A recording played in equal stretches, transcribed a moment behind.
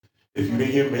If you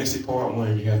didn't hear Messy Part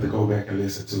 1, you have to go back and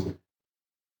listen to it.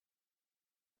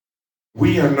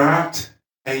 We are not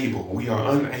able, we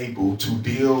are unable to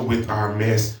deal with our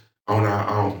mess on our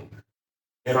own.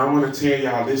 And I want to tell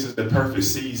y'all, this is the perfect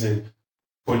season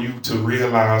for you to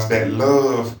realize that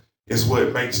love is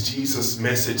what makes Jesus'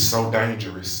 message so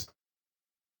dangerous.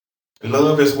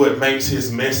 Love is what makes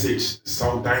his message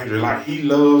so dangerous. Like, he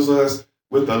loves us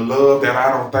with a love that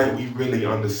I don't think we really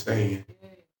understand.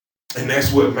 And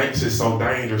that's what makes it so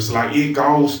dangerous. Like, it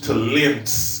goes to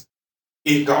lengths.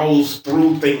 It goes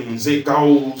through things. It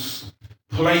goes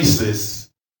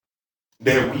places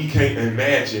that we can't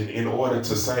imagine in order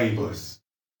to save us.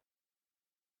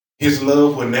 His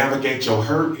love will navigate your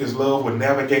hurt. His love will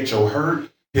navigate your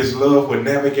hurt. His love will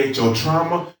navigate your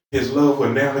trauma. His love will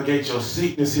navigate your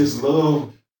sickness. His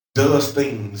love does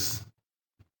things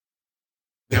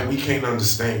that we can't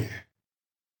understand.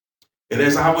 And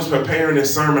as I was preparing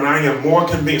this sermon, I am more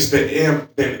convinced than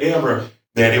ever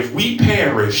that if we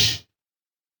perish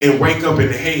and wake up in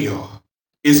hell,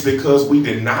 it's because we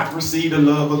did not receive the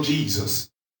love of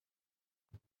Jesus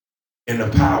and the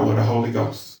power of the Holy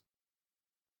Ghost.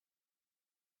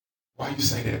 Why you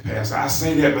say that, Pastor? I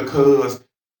say that because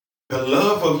the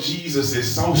love of Jesus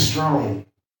is so strong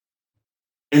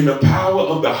and the power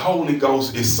of the Holy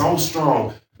Ghost is so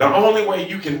strong. The only way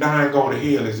you can die and go to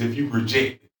hell is if you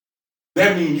reject it.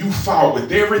 That means you fought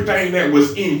with everything that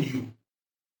was in you.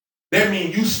 That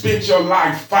means you spent your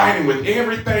life fighting with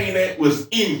everything that was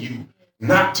in you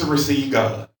not to receive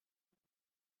God.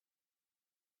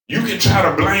 You can try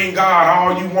to blame God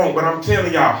all you want, but I'm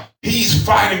telling y'all, he's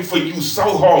fighting for you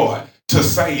so hard to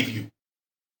save you.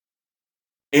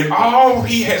 And all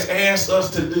he has asked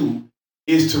us to do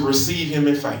is to receive him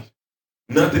in faith.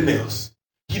 Nothing else.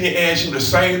 He didn't ask you to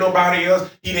save nobody else.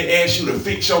 He didn't ask you to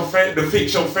fix your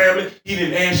family. He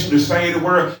didn't ask you to save the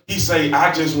world. He said,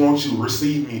 I just want you to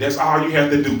receive me. That's all you have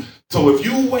to do. So if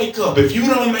you wake up, if you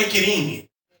don't make it in,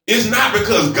 it's not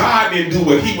because God didn't do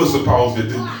what he was supposed to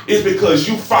do. It's because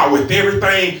you fought with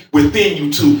everything within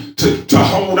you to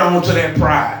hold on to that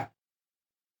pride.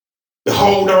 To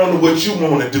hold on to what you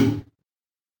want to do.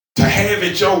 To have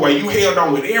it your way. You held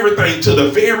on with everything to the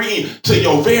very end, to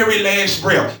your very last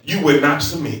breath. You would not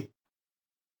submit.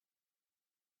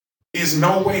 There's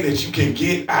no way that you can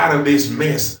get out of this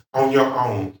mess on your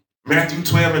own. Matthew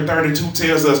 12:32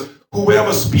 tells us,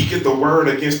 whoever speaketh the word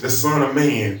against the Son of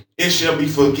Man, it shall be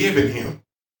forgiven him.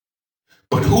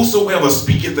 But whosoever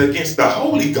speaketh against the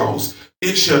Holy Ghost,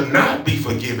 it shall not be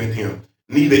forgiven him,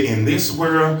 neither in this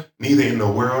world, neither in the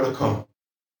world to come.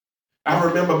 I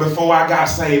remember before I got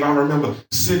saved, I remember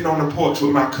sitting on the porch with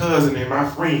my cousin and my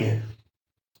friend.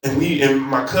 And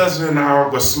my cousin and I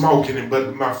were smoking,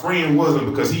 but my friend wasn't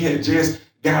because he had just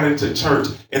got into church.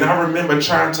 And I remember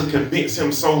trying to convince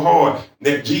him so hard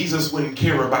that Jesus wouldn't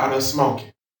care about us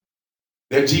smoking.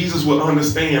 That Jesus would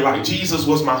understand, like Jesus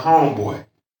was my homeboy.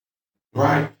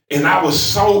 Right? And I was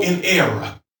so in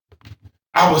error.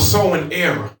 I was so in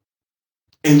error.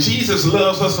 And Jesus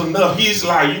loves us enough. He's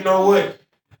like, you know what?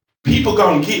 People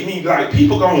gonna get me, like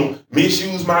people gonna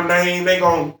misuse my name. They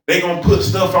gonna put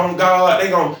stuff on God.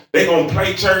 They gonna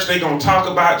play church. They gonna talk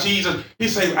about Jesus. He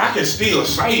said, I can still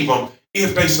save them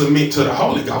if they submit to the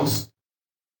Holy Ghost.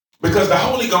 Because the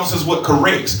Holy Ghost is what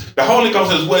corrects. The Holy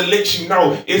Ghost is what lets you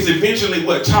know. It's eventually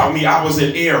what taught me I was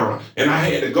in error and I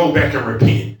had to go back and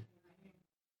repent.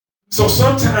 So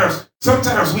sometimes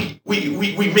we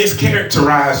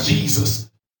mischaracterize Jesus.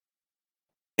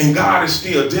 And God is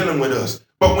still dealing with us.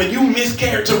 But when you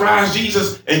mischaracterize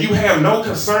Jesus and you have no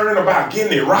concern about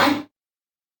getting it right,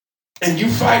 and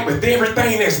you fight with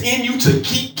everything that's in you to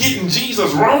keep getting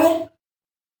Jesus wrong,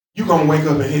 you're going to wake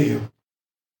up in hell.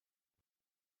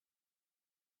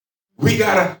 We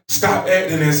got to stop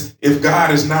acting as if God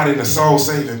is not in the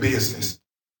soul-saving business.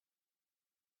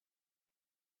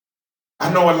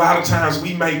 I know a lot of times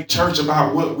we make church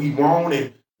about what we want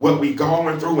and what we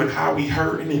going through and how we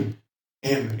hurting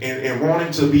and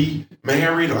wanting to be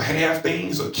married or have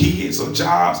things or kids or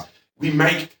jobs. We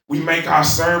make our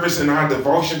service and our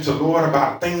devotion to Lord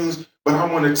about things, but I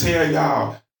want to tell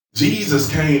y'all, Jesus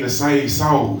came to save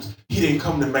souls. He didn't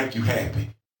come to make you happy.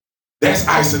 That's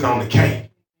icing on the cake.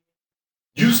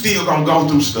 You still gonna go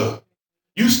through stuff.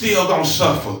 You still gonna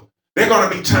suffer. There are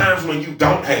gonna be times when you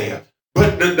don't have.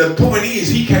 But the point is,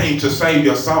 he came to save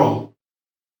your soul.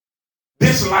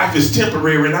 This life is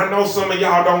temporary, and I know some of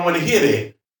y'all don't want to hear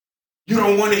that. You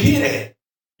don't want to hear that.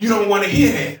 You don't want to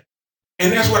hear that.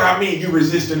 And that's what I mean. You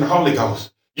resisting the Holy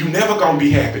Ghost. You never going to be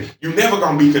happy. You never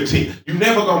going to be content. You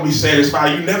never going to be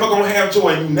satisfied. You never going to have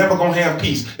joy, and you never going to have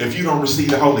peace if you don't receive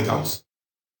the Holy Ghost.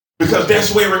 Because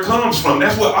that's where it comes from.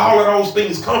 That's where all of those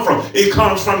things come from. It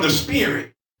comes from the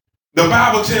Spirit. The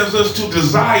Bible tells us to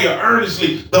desire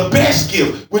earnestly the best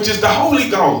gift, which is the Holy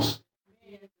Ghost.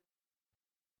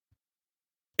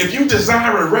 If you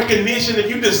desire recognition, if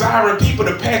you desire people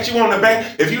to pat you on the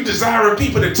back, if you desire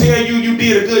people to tell you you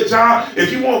did a good job,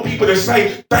 if you want people to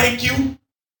say thank you,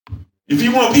 if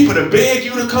you want people to beg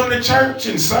you to come to church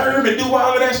and serve and do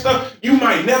all of that stuff, you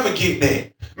might never get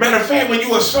that. Matter of fact, when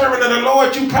you're a servant of the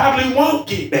Lord, you probably won't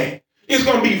get that. It's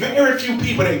going to be very few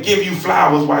people that give you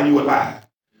flowers while you're alive.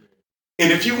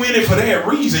 And if you win it for that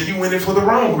reason, you win it for the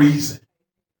wrong reason.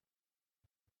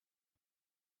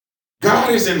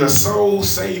 God is in the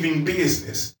soul-saving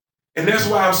business. And that's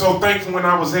why I'm so thankful when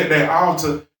I was at that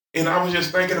altar and I was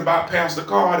just thinking about Pastor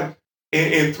Carter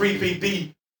and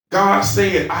 3PD. God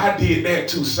said, I did that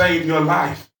to save your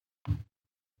life.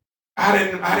 I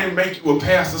didn't make you a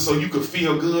pastor so you could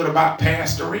feel good about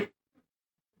pastoring.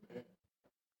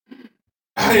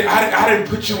 I didn't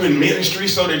put you in ministry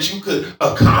so that you could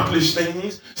accomplish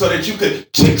things, so that you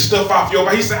could check stuff off your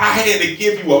mind. He said, I had to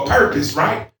give you a purpose,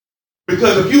 right?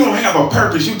 Because if you don't have a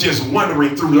purpose, you're just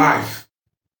wandering through life.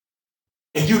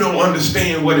 And you don't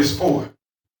understand what it's for.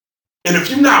 And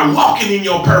if you're not walking in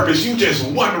your purpose, you're just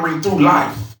wandering through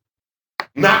life,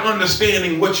 not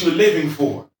understanding what you're living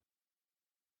for.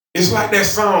 It's like that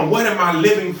song, what am I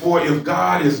living for if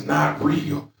God is not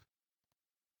real?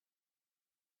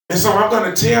 And so I'm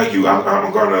going to tell you,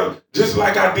 I'm going to, just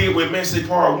like I did with Message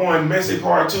Part 1, Message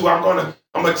Part 2, I'm going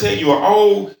to tell you an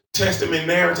Old Testament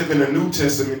narrative and a New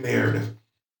Testament narrative.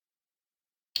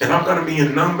 And I'm going to be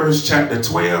in Numbers chapter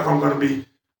 12. I'm going to be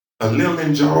a little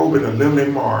in Job and a little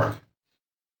in Mark.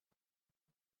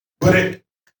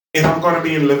 And I'm going to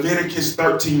be in Leviticus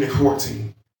 13 and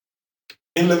 14.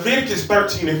 In Leviticus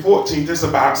 13 and 14, it's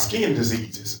about skin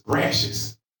diseases,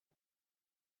 rashes.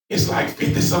 It's like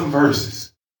 50-some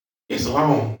verses. It's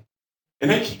long. And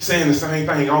they keep saying the same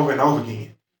thing over and over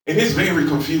again. And it's very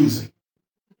confusing.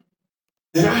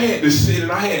 Then I had to sit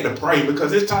and I had to pray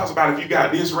because it talks about if you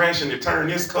got this rash and it turn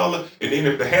this color, and then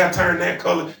if the hair turn that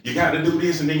color, you got to do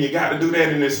this and then you got to do that,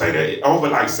 and they say that over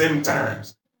like 7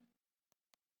 times.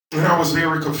 And I was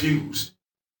very confused.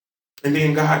 And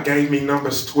then God gave me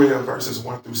Numbers 12, verses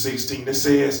 1 through 16. It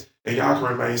says, and y'all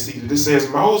can remain seated, it says,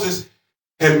 Moses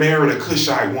had married a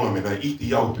Cushite woman, an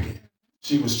Ethiopian.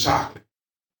 She was chocolate.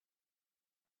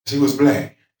 She was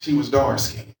black. She was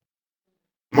dark-skinned.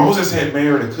 Moses had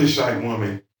married a Cushite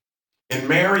woman, and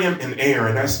Miriam and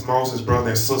Aaron, that's Moses' brother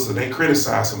and sister, they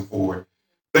criticized him for it.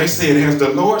 They said, has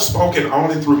the Lord spoken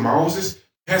only through Moses?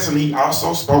 Hasn't he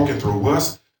also spoken through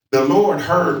us? The Lord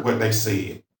heard what they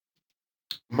said.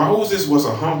 Moses was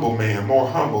a humble man, more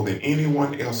humble than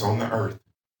anyone else on the earth.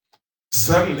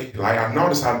 Suddenly, like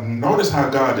notice how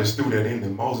God just threw that in there.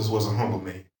 Moses was a humble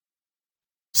man.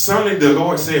 Suddenly the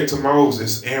Lord said to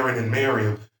Moses, Aaron, and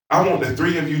Miriam, I want the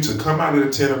 3 of you to come out of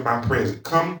the tent of my presence.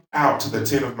 Come out to the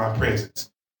tent of my presence.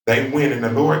 They went, and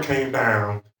the Lord came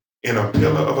down in a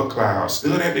pillar of a cloud,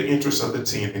 stood at the entrance of the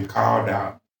tent, and called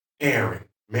out, Aaron,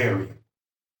 Miriam.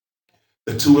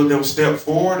 The 2 of them stepped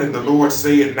forward, and the Lord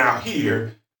said, now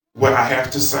hear what I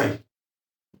have to say.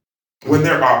 When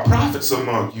there are prophets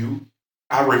among you,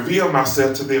 I reveal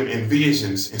myself to them in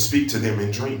visions and speak to them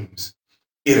in dreams.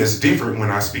 It is different when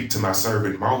I speak to my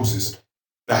servant Moses.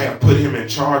 I have put him in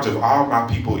charge of all my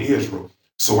people Israel,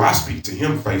 so I speak to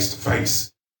him face to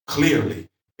face, clearly,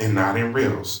 and not in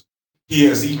riddles. He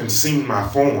has even seen my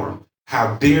form.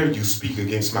 How dare you speak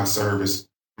against my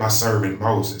servant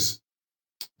Moses?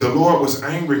 The Lord was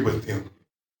angry with him,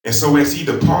 and so as he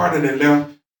departed and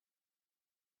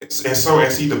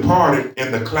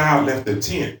the cloud left the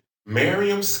tent,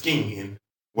 Miriam's skin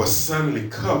was suddenly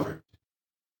covered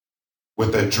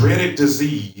with a dreaded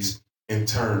disease and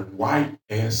turned white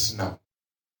as snow.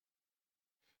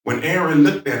 When Aaron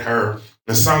looked at her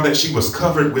and saw that she was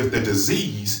covered with the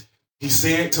disease, he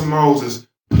said to Moses,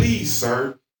 please,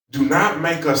 sir, do not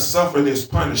make us suffer this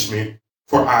punishment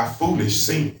for our foolish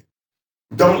sin.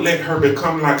 Don't let her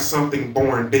become like something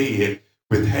born dead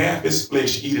with half its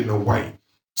flesh eaten away.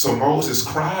 So Moses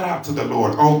cried out to the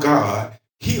Lord, oh God,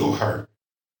 heal her.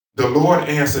 The Lord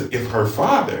answered, if her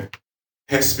father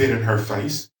had spit in her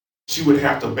face, she would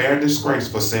have to bear disgrace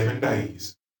for 7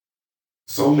 days.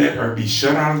 So let her be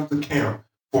shut out of the camp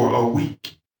for a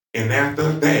week, and after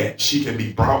that she can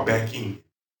be brought back in.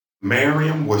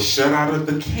 Miriam was shut out of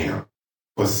the camp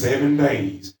for 7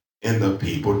 days, and the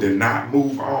people did not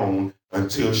move on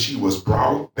until she was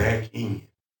brought back in.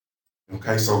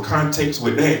 Okay, so context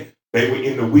with that, they were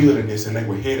in the wilderness and they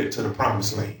were headed to the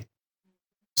promised land.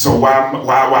 So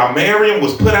while Miriam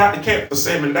was put out the camp for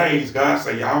 7 days, God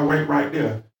said, y'all wait right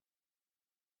there.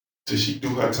 till she do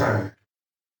her time.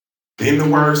 Then the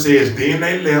word says, then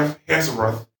they left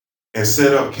Hazeroth and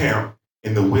set up camp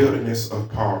in the wilderness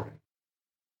of Paran.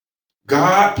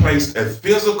 God placed a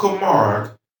physical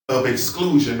mark of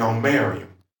exclusion on Miriam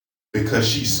because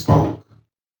she spoke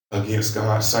against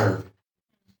God's servant.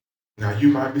 Now you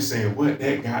might be saying, what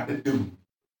that got to do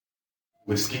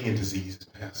with skin diseases,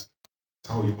 Pastor? I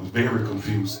told you it was very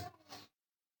confusing.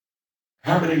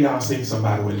 How many of y'all seen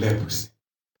somebody with leprosy?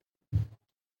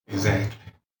 Exactly.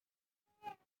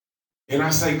 And I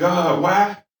say, God,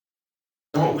 why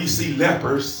don't we see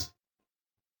lepers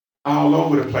all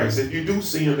over the place? If you do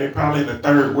see them, they're probably in a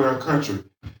third world country.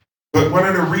 But one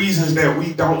of the reasons that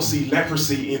we don't see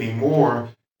leprosy anymore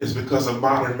is because of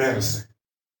modern medicine,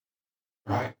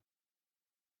 right?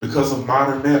 Because of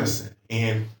modern medicine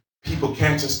and people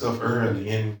catching stuff early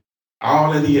and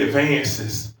all of the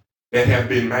advances that have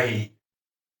been made.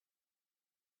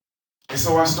 And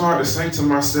so I started to say to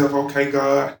myself, okay,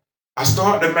 God, I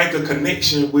started to make a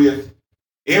connection with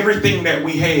everything that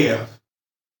we have,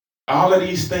 all of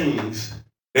these things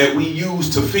that we use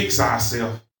to fix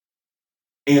ourselves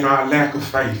in our lack of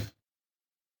faith.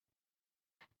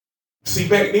 See,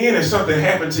 back then, if something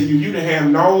happened to you, you didn't have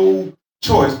no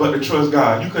choice but to trust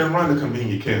God. You couldn't run to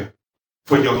convenient care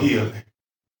for your healing.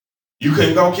 You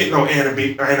couldn't go get no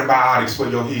antibiotics for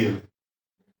your healing.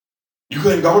 You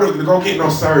couldn't go get no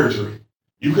surgery.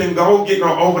 You couldn't go get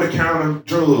no over-the-counter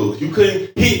drugs. You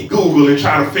couldn't hit Google and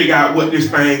try to figure out what this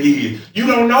thing is. You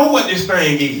don't know what this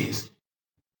thing is.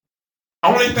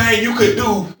 Only thing you could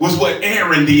do was what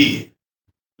Aaron did.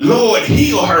 Lord,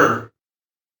 heal her.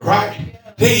 Right?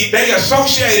 They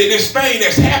associated this thing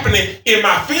that's happening in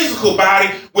my physical body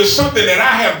with something that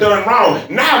I have done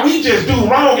wrong. Now we just do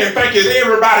wrong and think it's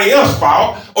everybody else's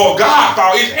fault or God's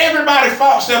fault. It's everybody's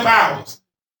fault except ours.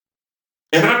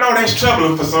 And I know that's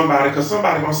troubling for somebody because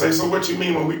somebody going to say, so what you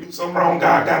mean when we do something wrong,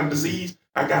 God got a disease?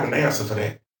 I got an answer for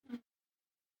that.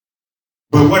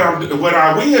 But what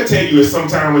I will tell you is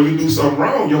sometimes when you do something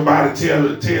wrong, your body tell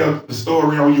the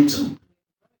story on you too.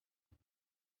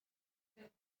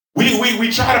 We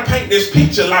try to paint this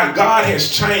picture like God has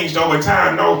changed over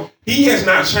time. No, he has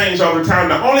not changed over time.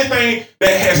 The only thing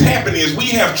that has happened is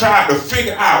we have tried to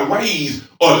figure out ways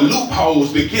or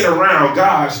loopholes to get around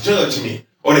God's judgment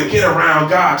or to get around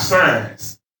God's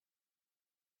signs.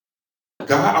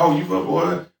 God, oh, you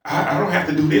boy, I don't have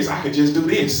to do this. I can just do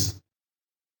this.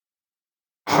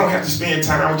 I don't have to spend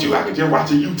time with you. I can just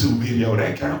watch a YouTube video.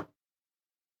 That count.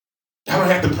 I don't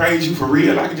have to praise you for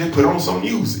real. I can just put on some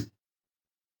music.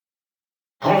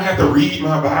 I don't have to read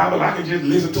my Bible. I can just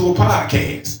listen to a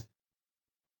podcast.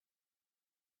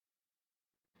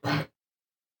 Right?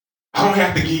 I don't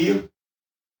have to give.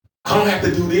 I don't have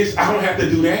to do this. I don't have to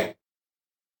do that.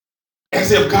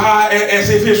 As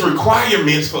if his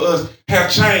requirements for us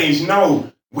have changed.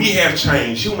 No, we have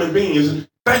changed. Human beings.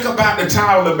 Think about the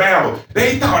Tower of Babel.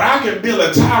 They thought I can build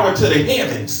a tower to the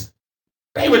heavens.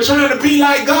 They were trying to be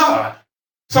like God.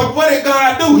 So what did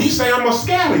God do? He said, I'm going to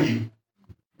scatter you.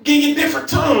 Give you different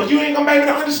tongues. You ain't going to be able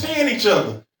to understand each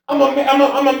other. I'm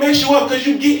gonna mess you up because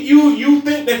you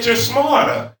think that you're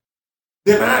smarter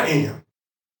than I am.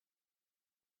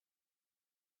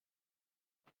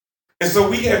 And so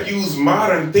we have used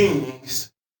modern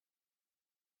things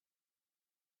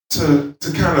to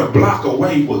kind of block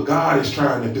away what God is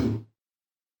trying to do.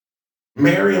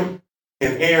 Miriam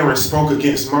and Aaron spoke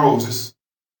against Moses.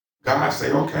 God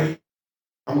said, okay,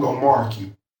 I'm going to mark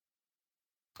you.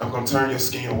 I'm going to turn your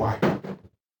skin white.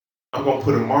 I'm going to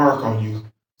put a mark on you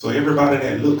so everybody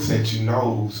that looks at you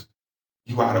knows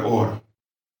you out of order.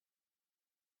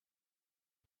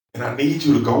 And I need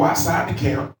you to go outside the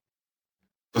camp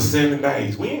for 7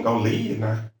 days. We ain't going to leave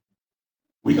now.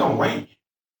 We going to wait.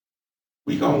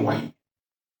 We going to wait.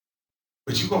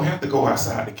 But you're going to have to go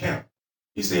outside the camp.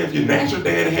 He said if your natural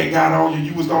daddy had got on you,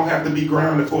 you was going to have to be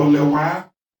grounded for a little while.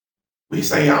 We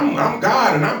say, I'm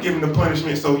God and I'm giving the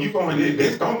punishment, so there's going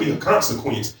to be a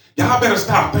consequence. Y'all better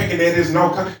stop thinking that there's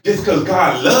no just because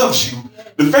God loves you.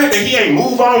 The fact that he ain't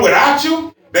move on without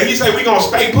you, that he say we're going to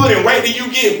stay put and wait till you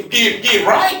get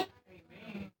right.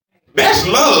 That's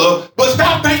love. But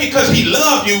stop thinking because he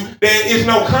loved you, there is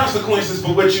no consequences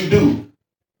for what you do.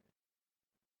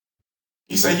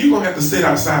 He said you're going to have to sit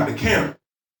outside the camp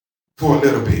for a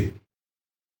little bit.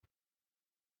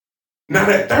 Now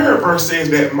that third verse says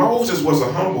that Moses was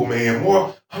a humble man,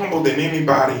 more humble than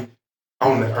anybody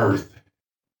on the earth.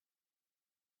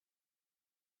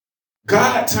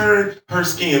 God turned her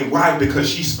skin white because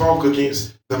she spoke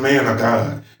against the man of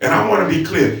God. And I want to be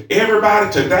clear,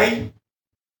 everybody today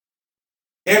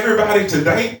that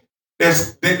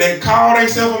call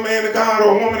themselves a man of God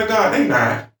or a woman of God, they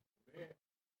not.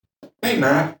 They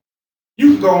not.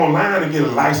 You can go online and get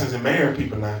a license and marry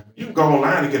people now. You can go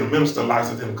online and get a minister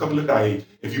license in a couple of days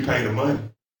if you pay the money.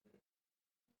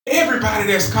 Everybody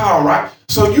that's called, right?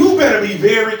 So you better be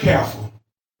very careful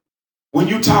when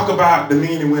you talk about the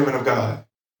men and women of God.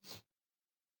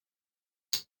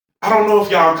 I don't know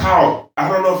if y'all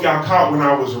caught when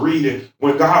I was reading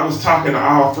when God was talking to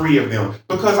all three of them.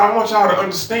 Because I want y'all to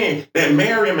understand that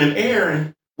Miriam and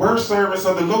Aaron were servants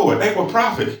of the Lord. They were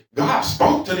prophets. God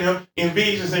spoke to them in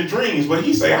visions and dreams. But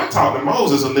he said, I talked to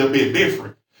Moses a little bit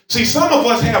different. See, some of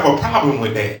us have a problem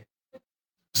with that.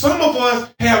 Some of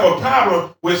us have a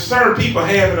problem with certain people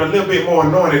having a little bit more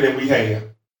anointing than we have.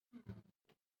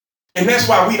 And that's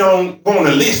why we don't want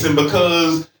to listen,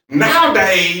 because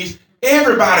nowadays,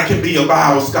 everybody can be a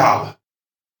Bible scholar.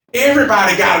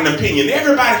 Everybody got an opinion.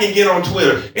 Everybody can get on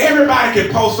Twitter. Everybody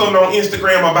can post something on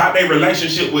Instagram about their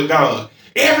relationship with God.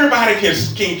 Everybody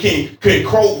can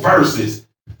quote verses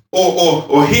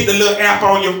or hit the little app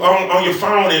on your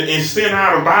phone and send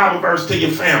out a Bible verse to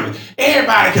your family.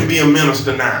 Everybody can be a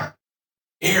minister now.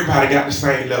 Everybody got the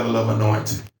same level of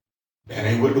anointing. That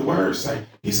ain't what the word say.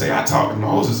 He say, I talked to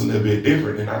Moses a little bit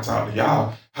different than I talked to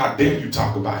y'all. How dare you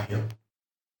talk about him?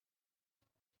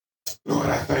 Lord,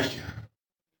 I thank you.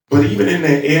 But even in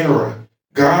that era,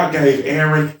 God gave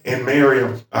Aaron and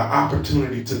Miriam an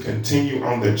opportunity to continue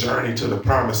on the journey to the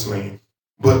promised land.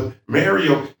 But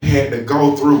Miriam had to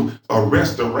go through a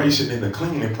restoration in the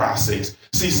cleaning process.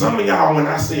 See, some of y'all, when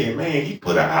I said, man, he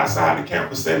put her outside the camp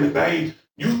for 7 days,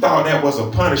 you thought that was a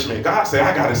punishment. God said,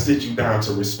 I got to sit you down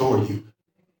to restore you.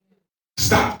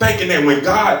 Stop thinking that when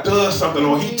God does something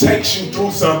or he takes you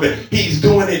through something, he's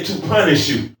doing it to punish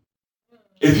you.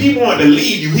 If he wanted to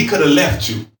leave you, he could have left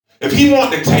you. If he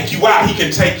wanted to take you out, he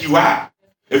can take you out.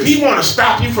 If he wanted to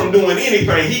stop you from doing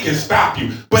anything, he can stop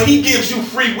you. But he gives you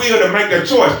free will to make a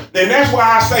choice. And that's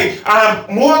why I say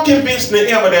I'm more convinced than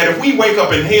ever that if we wake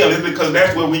up in hell, it's because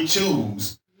that's where we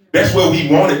choose. That's where we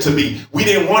wanted to be. We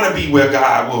didn't want to be where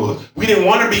God was. We didn't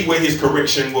want to be where his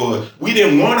correction was. We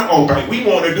didn't want to obey. We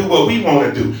want to do what we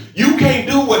want to do. You can't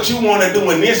do what you want to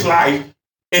do in this life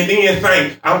and then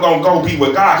think, I'm going to go be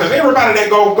with God. Because everybody that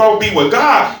go be with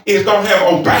God is going to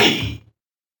have obeyed.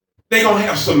 They're going to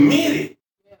have submitted.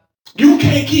 You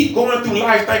can't keep going through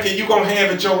life thinking you're going to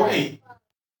have it your way.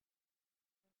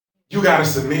 You got to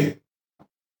submit.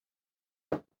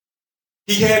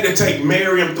 He had to take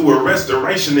Miriam through a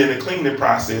restoration in the cleaning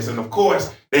process. And of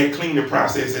course, that cleaning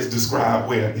process is described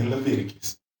where? In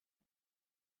Leviticus.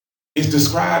 It's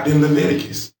described in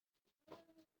Leviticus.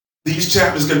 These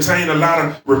chapters contain a lot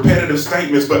of repetitive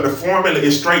statements, but the formula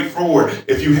is straightforward.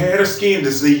 If you had a skin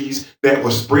disease that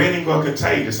was spreading or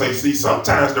contagious, so you see,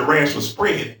 sometimes the rash was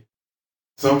spreading.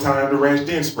 Sometimes the rash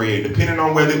didn't spread, depending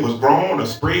on whether it was grown or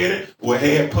spreading or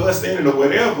had pus in it or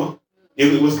whatever.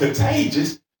 If it was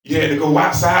contagious, you had to go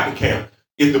outside the camp.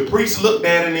 If the priest looked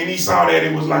at it and he saw that,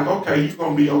 it was like, okay, you're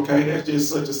going to be okay. That's just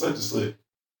such and such and such.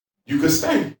 You could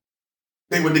stay.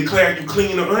 They would declare you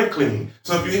clean or unclean.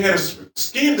 So if you had a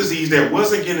skin disease that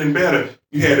wasn't getting better,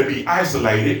 you had to be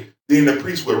isolated. Then the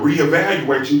priest would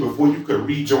reevaluate you before you could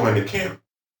rejoin the camp.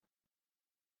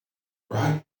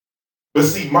 Right? But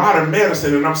see, modern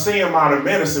medicine, and I'm saying modern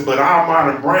medicine, but our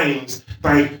modern brains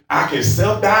think I can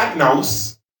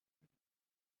self-diagnose.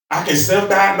 I can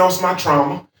self-diagnose my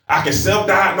trauma. I can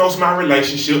self-diagnose my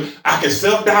relationship. I can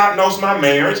self-diagnose my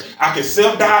marriage. I can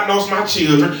self-diagnose my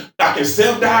children. I can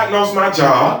self-diagnose my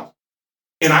job.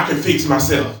 And I can fix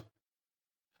myself.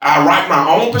 I write my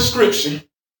own prescription,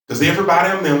 because everybody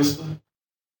a minister,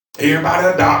 everybody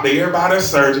a doctor, everybody a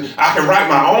surgeon. I can write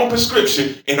my own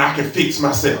prescription and I can fix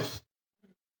myself.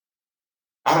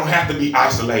 I don't have to be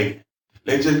isolated.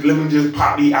 Let me just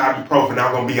pop the ibuprofen.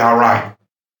 I'm going to be all right.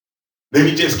 Let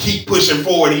me just keep pushing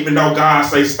forward even though God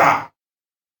say stop.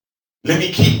 Let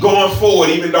me keep going forward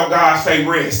even though God say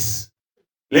rest.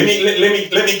 Let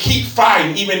me keep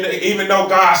fighting even though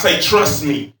God say trust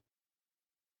me.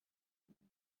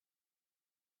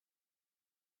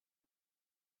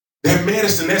 That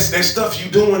medicine, that stuff you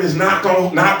doing is not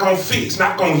gonna fix,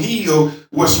 not gonna heal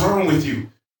what's wrong with you.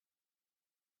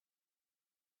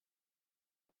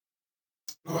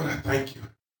 Lord, I thank you.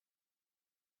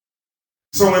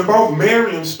 So in both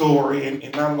Miriam's story, and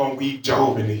I'm going to weave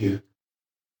Job into here,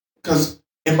 because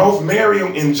in both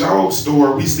Miriam and Job's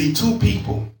story, we see two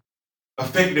people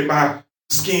affected by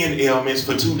skin ailments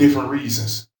for two different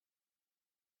reasons.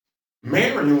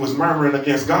 Miriam was murmuring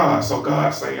against God, so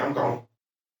God say, I'm going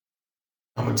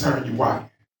to turn you white.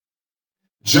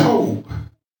 Job,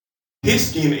 his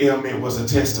skin ailment was a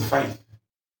test of faith.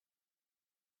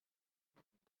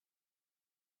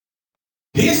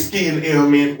 His skin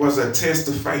ailment was a test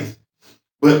of faith.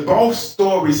 But both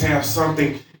stories have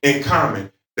something in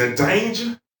common. The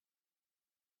danger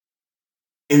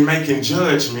in making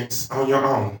judgments on your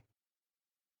own.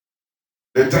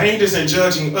 The dangers in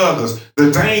judging others.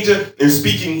 The danger in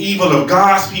speaking evil of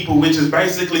God's people, which is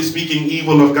basically speaking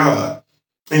evil of God.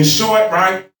 In short,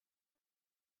 right,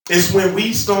 it's when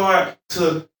we start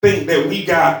to think that we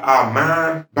got our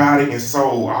mind, body, and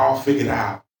soul all figured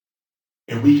out,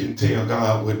 and we can tell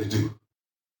God what to do.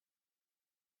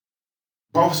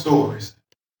 Both stories.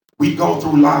 We go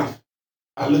through life.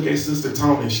 I look at Sister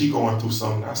Tony, and she going through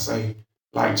something. I say,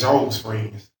 like Job's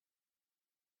friends.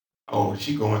 Oh,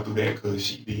 she going through that because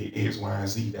she did X, Y, and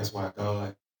Z. That's why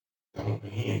God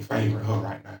he ain't favoring her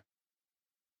right now.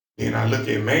 Then I look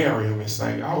at Miriam and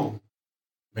say, oh,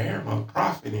 Miriam a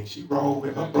prophet, and she rolled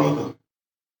with her brother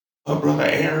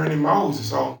Aaron and Moses.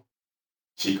 So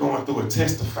she going through a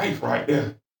test of faith right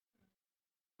there.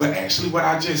 But actually what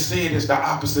I just said is the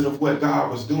opposite of what God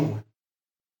was doing.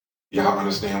 Y'all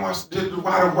understand why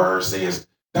the word says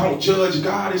don't judge?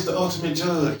 God is the ultimate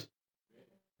judge.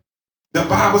 The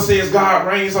Bible says God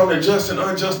reigns on the just and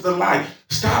unjust alike.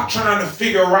 Stop trying to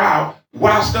figure out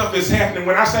why stuff is happening.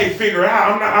 When I say figure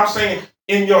out, I'm saying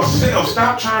in yourself.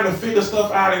 Stop trying to figure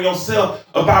stuff out in yourself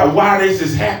about why this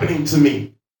is happening to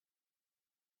me.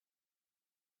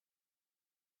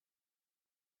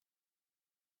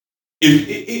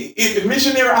 If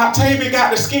missionary Octavia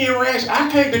got the skin rash, I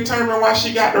can't determine why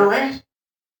she got the rash.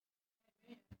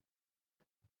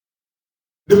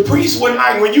 The priests were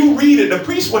not, when you read it, the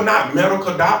priests were not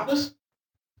medical doctors.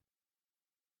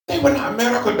 They were not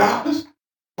medical doctors.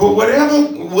 But whatever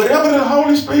the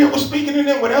Holy Spirit was speaking in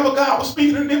them, whatever God was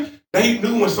speaking in them, they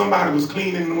knew when somebody was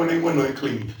cleaning and when they weren't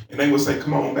clean. And they would say,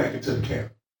 come on back into the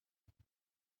camp.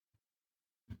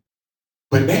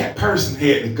 But that person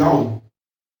had to go.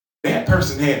 That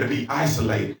person had to be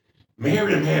isolated.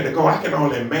 Miriam had to go. I can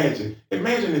only imagine.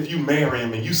 Imagine if you marry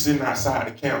him and you sitting outside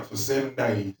the camp for 7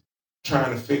 days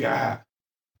trying to figure out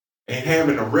and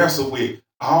having to wrestle with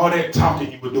all that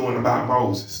talking you were doing about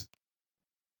Moses.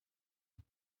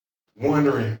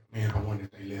 Wondering, man, I wonder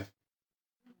if they left.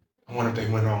 I wonder if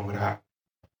they went on without.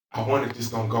 I wonder if this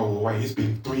going to go away. It's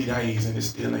been 3 days and it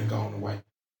still ain't going away.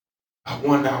 I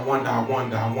wonder.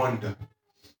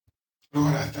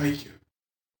 Lord, I thank you.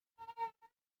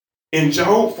 In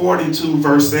Job 42,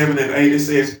 verse 7 and 8, it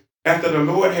says, after the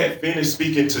Lord had finished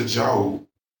speaking to Job,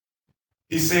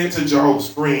 he said to Job's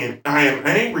friend, I am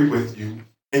angry with you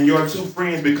and your 2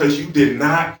 friends because you did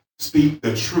not speak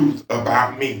the truth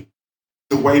about me,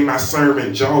 the way my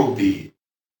servant Job did.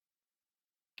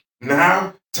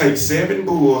 Now take 7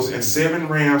 bulls and 7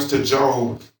 rams to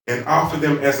Job and offer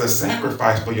them as a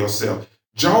sacrifice for yourself.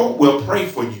 Job will pray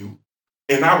for you,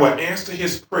 and I will answer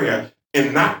his prayer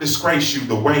and not disgrace you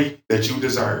the way that you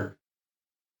deserve.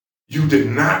 You did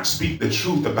not speak the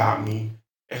truth about me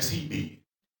as he did.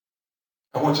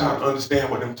 I want y'all to understand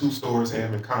what them 2 stories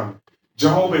have in common.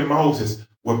 Job and Moses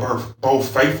were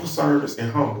both faithful servants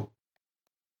and humble.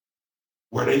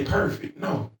 Were they perfect?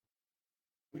 No.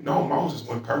 We know Moses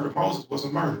wasn't perfect. Moses was a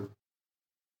murderer.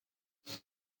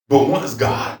 But once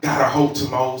God got a hold to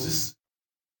Moses,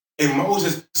 and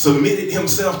Moses submitted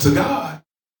himself to God,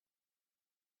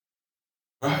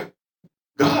 right?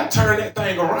 God turned that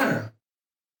thing around.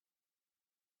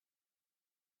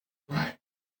 Right?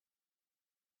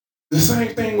 The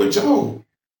same thing with Job.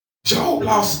 Job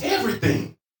lost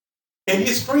everything. And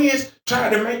his friends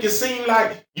tried to make it seem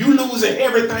like you losing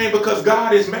everything because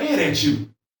God is mad at you.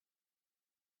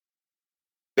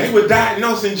 They were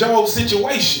diagnosing Job's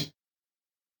situation.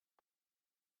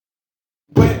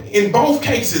 But in both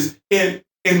cases, in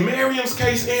Miriam's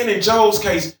case and in Job's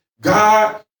case,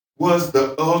 God was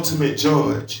the ultimate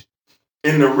judge.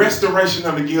 In the restoration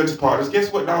of the guilty parties,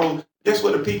 guess what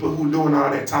the people who doing all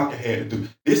that talking had to do?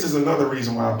 This is another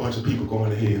reason why a bunch of people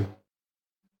going to hell.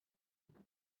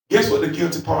 Guess what the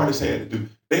guilty parties had to do?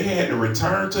 They had to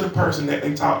return to the person that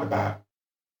they talked about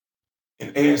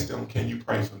and ask them, can you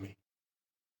pray for me?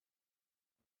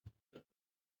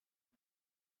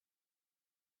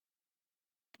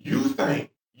 You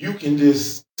think you can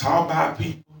just talk about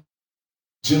people,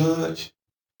 judge?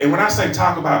 And when I say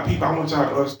talk about people, I want y'all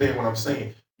to understand what I'm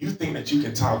saying. You think that you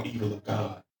can talk evil of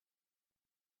God.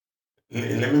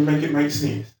 And let me make it make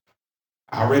sense.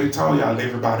 I already told y'all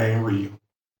everybody ain't real.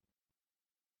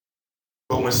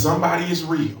 But when somebody is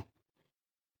real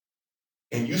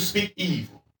and you speak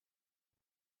evil,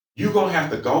 you're going to have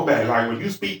to go back. Like when you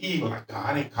speak evil, like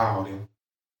God ain't called him.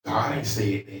 God ain't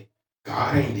said that.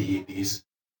 God ain't did this.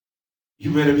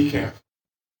 You better be careful.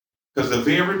 Because the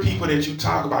very people that you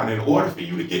talk about, in order for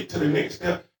you to get to the next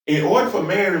step, In order for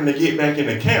Miriam to get back in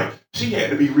the camp, she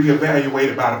had to be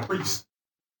reevaluated by the priest.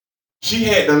 She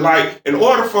had to, in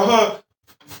order for her,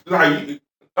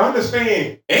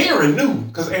 understand, Aaron knew,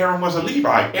 because Aaron was a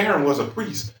Levite. Aaron was a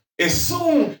priest. As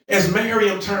soon as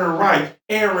Miriam turned right,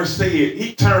 Aaron said,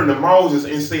 he turned to Moses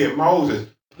and said, Moses,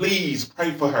 please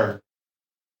pray for her.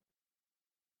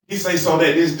 He said, so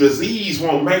that this disease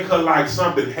won't make her like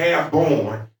something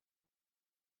half-born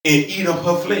and eat up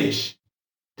her flesh.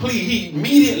 Please, he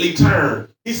immediately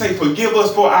turned. He said, forgive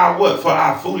us for our what? For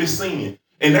our foolish sin.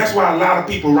 And that's why a lot of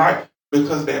people, right?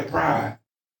 Because that pride.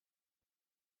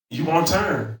 You won't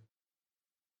turn.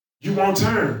 You won't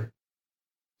turn.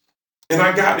 And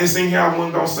I got this in here. I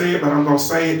wasn't going to say it, but I'm going to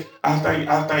say it. I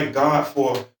thank God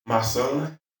for my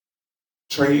son,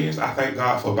 Trez. I thank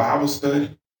God for Bible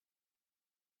study.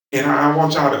 And I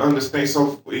want y'all to understand.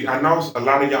 So I know a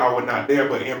lot of y'all were not there,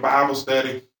 but in Bible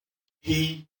study,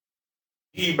 he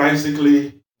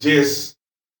basically just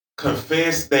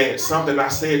confessed that something I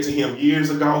said to him years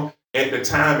ago. At the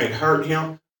time, it hurt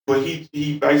him, but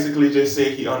he basically just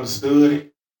said he understood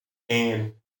it.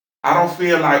 And I don't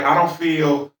feel like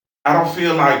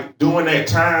during that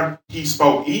time he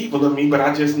spoke evil of me, but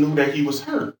I just knew that he was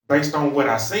hurt based on what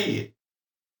I said.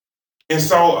 And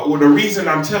so the reason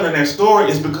I'm telling that story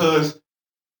is because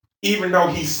even though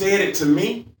he said it to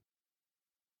me,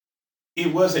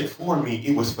 it wasn't for me,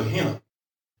 it was for him.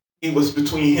 It was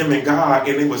between him and God,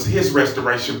 and it was his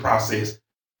restoration process.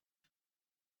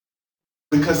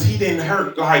 Because he didn't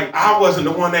hurt, I wasn't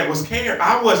the one that was carrying.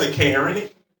 I wasn't carrying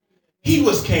it. He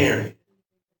was carrying it.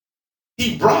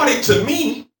 He brought it to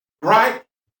me, right?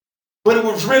 But it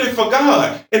was really for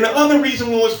God. And the other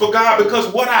reason it was for God,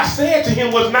 because what I said to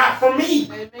him was not for me.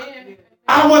 Amen.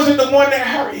 I wasn't the one that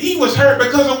hurt. He was hurt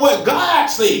because of what God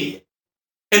said.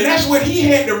 And that's what he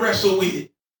had to wrestle with.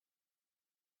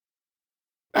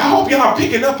 I hope y'all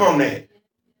picking up on that.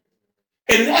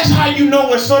 And that's how you know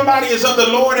when somebody is of the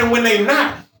Lord and when they're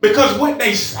not. Because what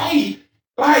they say,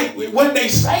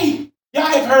 y'all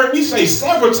have heard me say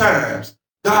several times,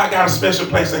 God got a special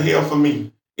place in hell for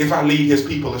me if I lead his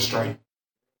people astray.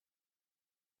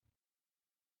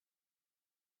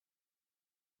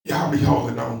 Y'all be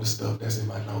holding on to stuff that's in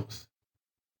my notes.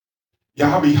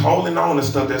 Y'all be holding on to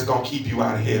stuff that's going to keep you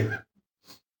out of heaven.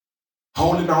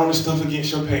 Holding on to stuff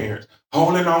against your parents.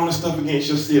 Holding on to stuff against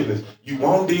your siblings. You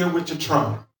won't deal with your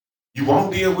trauma. You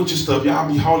won't deal with your stuff.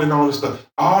 Y'all be holding on to stuff.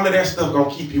 All of that stuff going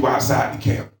to keep you outside the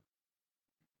camp.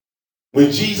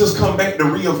 When Jesus come back to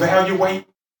reevaluate,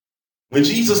 when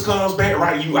Jesus comes back,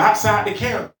 right, you outside the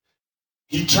camp.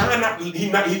 He trying not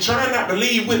to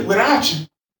leave without you.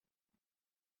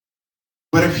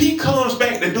 But if he comes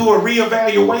back to do a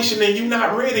reevaluation and you're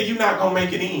not ready, you're not going to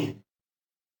make it in.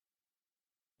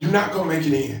 You're not going to make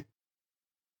it in.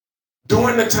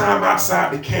 During the time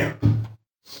outside the camp,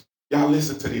 y'all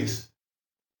listen to this.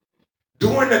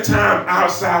 During the time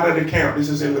outside of the camp, this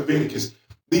is in Leviticus,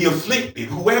 the afflicted,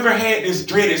 whoever had this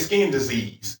dreaded skin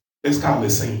disease, let's call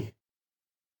it sin.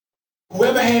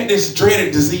 Whoever had this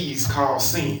dreaded disease called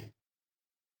sin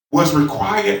was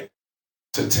required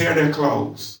to tear their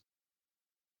clothes.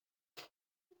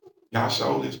 Y'all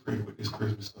show this pretty with this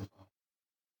Christmas stuff on.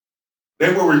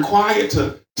 They were required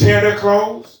to tear their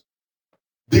clothes,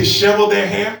 dishevel their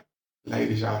hair.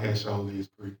 Ladies, y'all hair shoulder is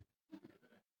pretty.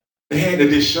 They had to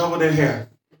dishevel their hair.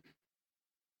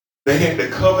 They had to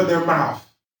cover their mouth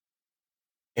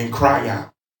and cry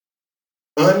out,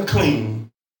 unclean,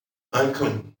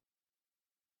 unclean.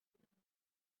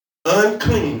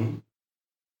 Unclean,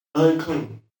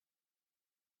 unclean.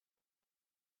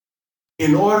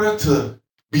 In order to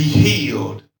be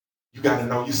healed, you got to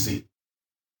know you're sick.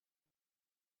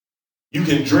 You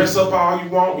can dress up all you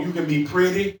want. You can be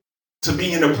pretty to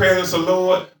be in the presence of the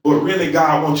Lord, but really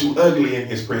God wants you ugly in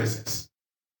his presence.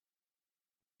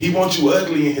 He wants you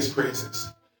ugly in his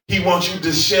presence. He wants you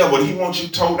disheveled. He wants you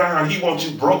towed down. He wants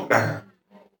you broke down.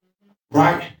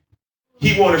 Right?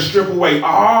 He wants to strip away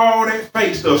all that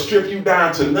fake stuff, strip you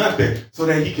down to nothing so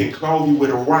that he can clothe you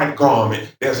with a white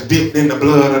garment that's dipped in the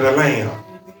blood of the Lamb.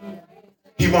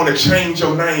 He want to change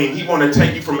your name. He want to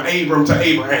take you from Abram to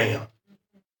Abraham.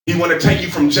 He want to take you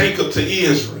from Jacob to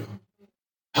Israel.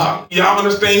 Y'all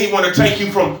understand? He want to take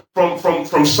you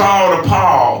from Saul to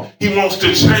Paul. He wants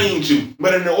to change you.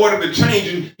 But in order to change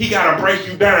you, he got to break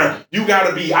you down. You got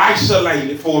to be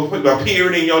isolated for a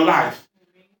period in your life.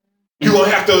 You're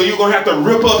gonna have to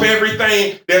rip up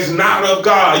everything that's not of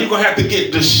God. You're gonna have to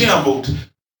get disheveled.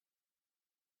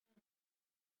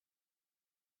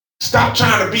 Stop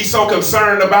trying to be so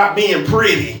concerned about being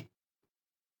pretty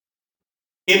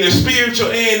in the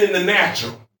spiritual and in the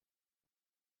natural.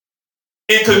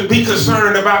 And could be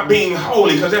concerned about being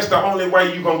holy, because that's the only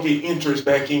way you're going to get interest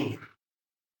back in.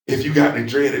 If you got the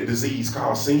dreaded disease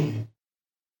called sin.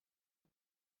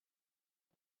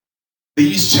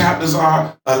 These chapters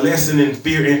are a lesson in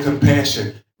fear and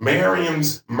compassion.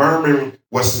 Miriam's murmuring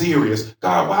was serious.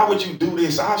 God, why would you do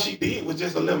this? All she did was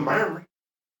just a little murmuring.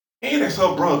 And that's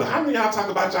her brother. How many of y'all talk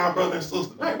about y'all brother and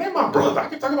sister? Like, they're my brother. I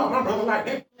can talk about my brother like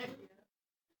that.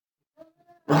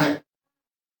 Right?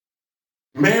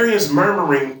 Miriam's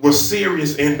murmuring was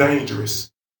serious and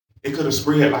dangerous. It could have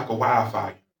spread like a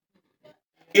wildfire.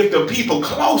 If the people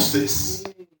closest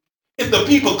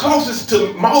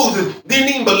to Moses didn't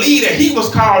even believe that he was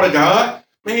called to God,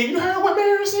 man, you heard what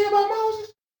Miriam said about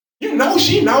Moses? You know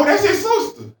she know that's his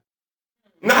sister.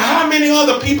 Now, how many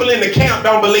other people in the camp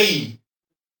don't believe?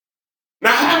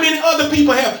 Now, how many other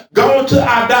people have gone to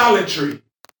idolatry?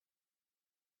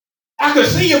 I could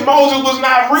see if Moses was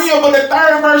not real, but the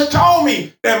third verse told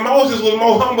me that Moses was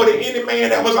more humble than any man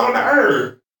that was on the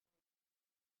earth.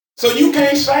 So you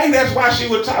can't say that's why she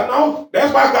was talking. No,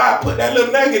 that's why God put that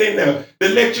little nugget in there to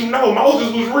let you know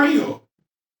Moses was real.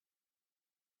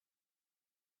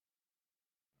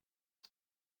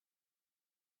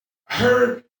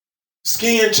 Her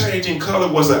skin changing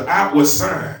color was an outward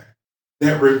sign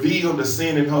that revealed the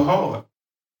sin in her heart.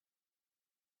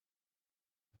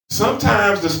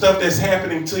 Sometimes the stuff that's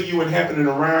happening to you and happening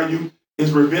around you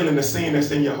is revealing the sin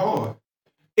that's in your heart.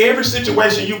 Every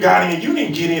situation you got in, you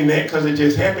didn't get in that because it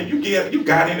just happened. You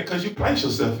got in it because you placed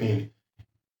yourself in it.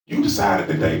 You decided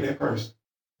to date that person.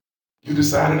 You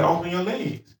decided to open your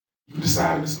legs. You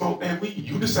decided to smoke that weed.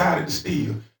 You decided to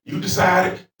steal. You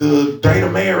decided to date a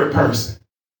married person.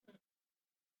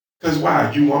 Because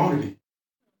why? You wanted it.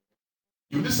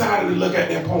 You decided to look at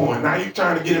that porn. Now you're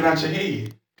trying to get it out your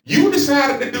head. You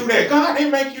decided to do that. God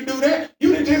didn't make you do that.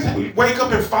 You didn't just wake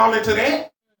up and fall into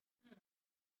that.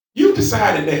 You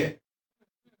decided that.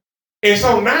 And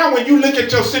so now when you look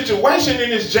at your situation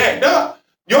and it's jacked up,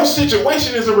 your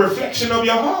situation is a reflection of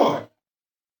your heart.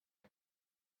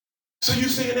 So you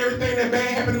seeing everything that bad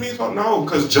happened to me? No,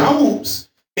 because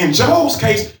in Job's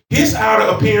case, his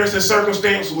outer appearance and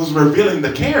circumstance was revealing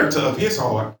the character of his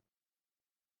heart.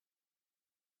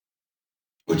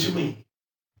 What you mean?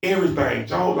 Everything.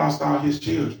 Job lost all his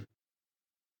children.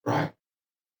 Right?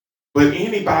 But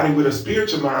anybody with a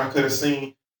spiritual mind could have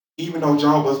seen, even though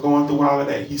Job was going through all of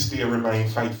that, he still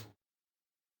remained faithful.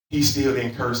 He still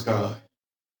didn't curse God.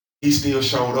 He still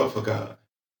showed up for God.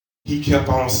 He kept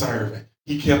on serving.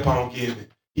 He kept on giving.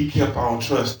 He kept on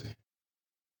trusting.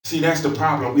 See, that's the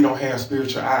problem. We don't have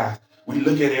spiritual eyes. We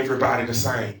look at everybody the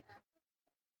same.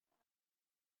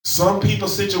 Some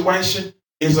people's situation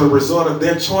is a result of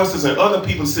their choices, and other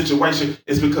people's situation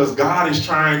is because God is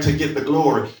trying to get the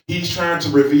glory. He's trying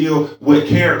to reveal what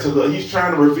character look. He's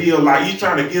trying to reveal, he's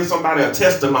trying to give somebody a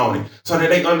testimony so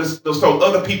that so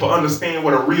other people understand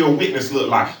what a real witness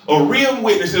look like. A real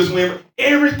witness is when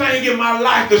everything in my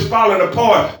life is falling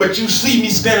apart, but you see me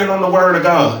standing on the word of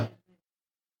God.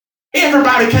 Y'all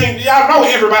know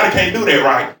everybody can't do that,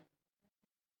 right?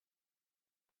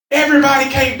 Everybody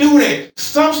can't do that.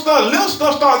 Some stuff, little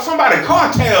stuff starts, somebody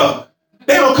cartel.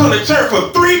 They don't come to church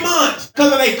for 3 months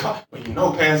because of their car. Well, you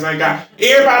know, Pastor ain't got,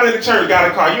 everybody in the church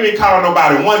got a car. You ain't calling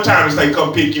nobody one time to say,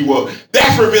 come pick you up.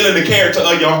 That's revealing the character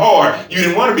of your heart. You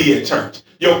didn't want to be at church.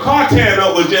 Your car tearing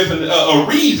up was just a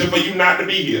reason for you not to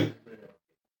be here.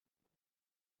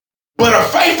 But a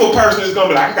faithful person is going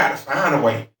to be like, I got to find a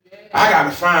way. I got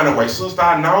to find a way. Sister,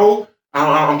 I know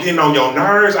I'm getting on your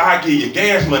nerves. I give you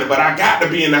gas money, but I got to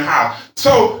be in the house.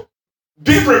 So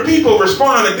different people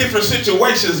respond to different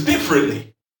situations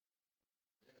differently.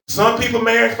 Some people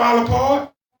marriage fall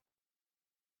apart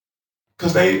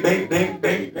because they ain't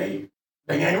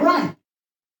right.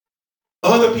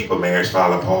 Other people marriage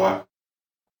fall apart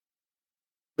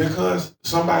because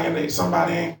somebody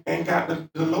ain't got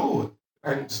the Lord.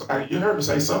 And you heard me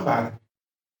say somebody.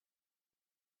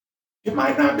 It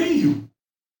might not be you.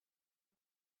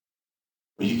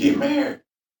 When you get married,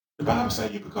 the Bible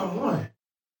says you become one.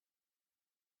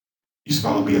 You're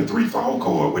supposed to be a threefold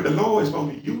cord with the Lord. It's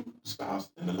supposed to be you, the spouse,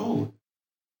 and the Lord.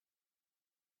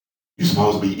 You're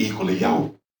supposed to be equally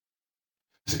yoked.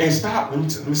 And stop, let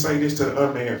me say this to the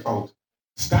unmarried folks.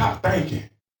 Stop thinking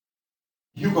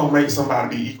you're going to make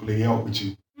somebody be equally yoked with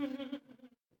you.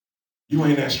 You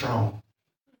ain't that strong.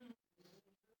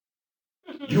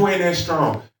 You ain't that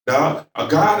strong. God,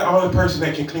 the only person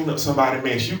that can clean up somebody's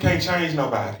mess. You can't change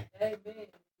nobody.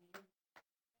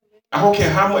 I don't care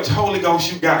how much Holy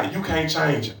Ghost you got. You can't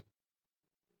change him.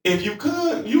 If you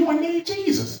could, you wouldn't need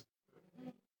Jesus.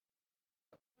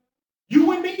 You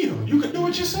wouldn't need him. You could do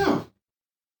it yourself.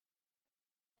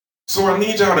 So I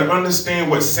need y'all to understand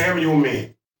what Samuel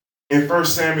meant. In 1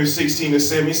 Samuel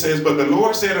 16:7, he says, but the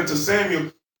Lord said unto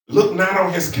Samuel, look not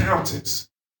on his countenance,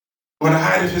 or the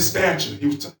height of his stature.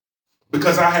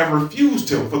 Because I have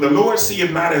refused him. For the Lord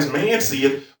seeth not as man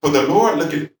seeth, for the Lord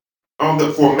looketh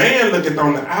for man looketh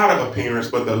on the outer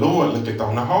appearance, but the Lord looketh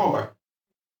on the heart.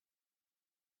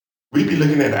 We be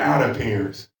looking at the outer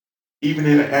appearance. Even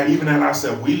at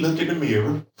ourselves, we look in the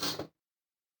mirror,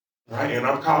 right? And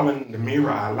I'm calling the mirror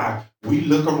our life. We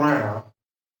look around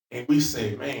and we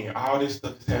say, man, all this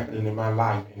stuff is happening in my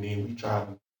life. And then we try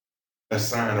to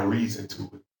assign a reason to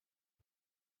it.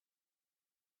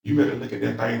 You better look at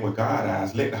that thing with God's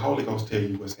eyes. Let the Holy Ghost tell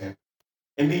you what's happening.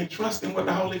 And then trust in what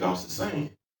the Holy Ghost is saying.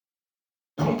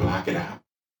 Don't block it out.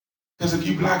 Because if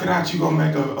you block it out, you're going to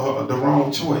make the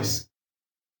wrong choice.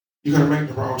 You're going to make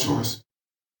the wrong choice.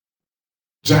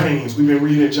 James, we've been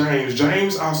reading James.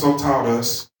 James also taught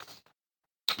us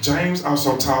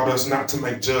not to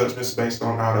make judgments based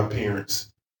on outer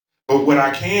appearance. But what I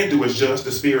can do is judge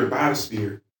the spirit by the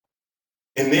spirit.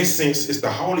 In this sense, it's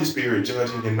the Holy Spirit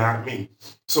judging and not me.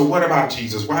 So what about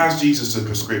Jesus? Why is Jesus the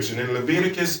prescription? In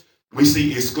Leviticus, we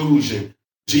see exclusion.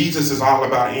 Jesus is all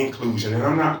about inclusion. And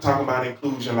I'm not talking about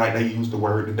inclusion like they use the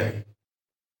word today.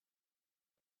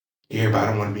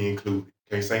 Everybody want to be included.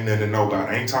 Can't say nothing to nobody.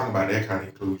 I ain't talking about that kind of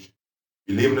inclusion.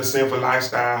 You live in a sinful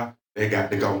lifestyle, they got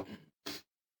to go.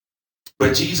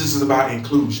 But Jesus is about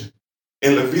inclusion.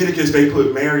 In Leviticus, they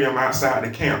put Miriam outside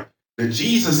the camp. The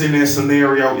Jesus in that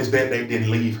scenario is that they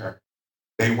didn't leave her.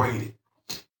 They waited,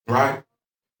 right?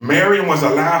 Miriam was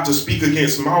allowed to speak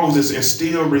against Moses and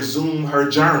still resume her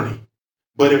journey.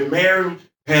 But if Miriam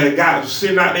had a guy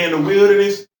sitting out there in the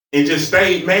wilderness and just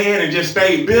stayed mad and just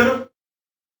stayed bitter,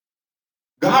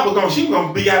 she was going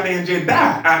to be out there and just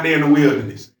die out there in the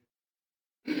wilderness.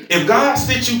 If God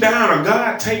sits you down or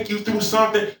God take you through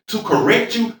something to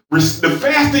correct you, the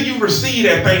faster you receive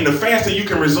that thing, the faster you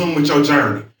can resume with your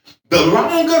journey. The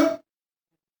longer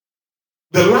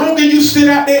you sit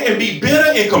out there and be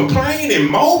bitter and complain and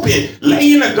mope and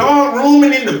lay in a dark room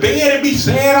and in the bed and be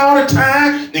sad all the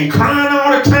time and crying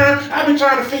all the time, I've been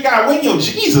trying to figure out where your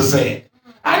Jesus at.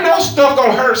 I know stuff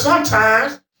gonna hurt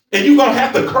sometimes and you gonna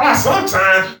have to cry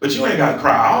sometimes, but you ain't gotta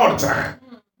cry all the time.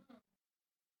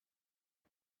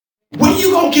 When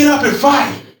you gonna get up and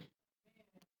fight?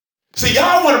 See,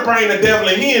 y'all want to bring the devil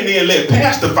in here and then let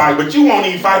pastor fight, but you won't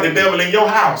even fight the devil in your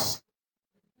house.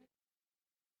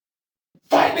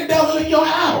 Fight the devil in your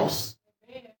house.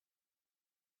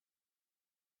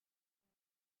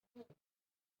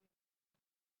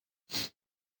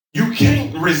 You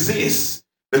can't resist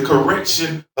the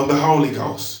correction of the Holy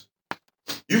Ghost.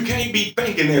 You can't be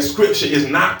thinking that scripture is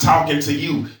not talking to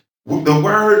you. The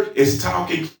word is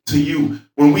talking to you.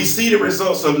 When we see the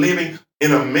results of living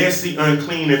in a messy,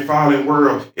 unclean, and fallen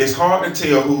world, it's hard to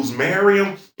tell who's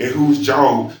Miriam and who's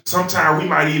Job. Sometimes we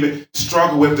might even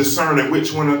struggle with discerning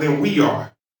which one of them we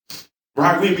are.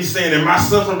 Right? We be saying, am I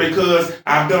suffering because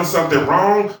I've done something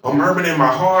wrong or murmuring in my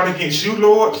heart against you,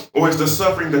 Lord? Or is the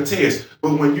suffering the test?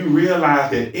 But when you realize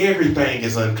that everything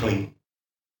is unclean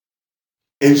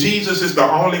and Jesus is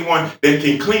the only one that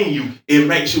can clean you, it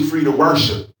makes you free to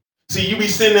worship. See, you be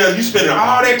sitting there, you spending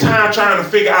all that time trying to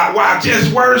figure out why.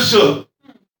 Just worship.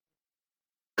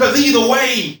 Because either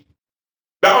way,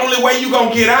 the only way you're going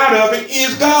to get out of it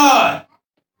is God.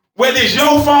 Whether it's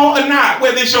your fault or not,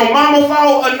 whether it's your mama's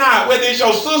fault or not, whether it's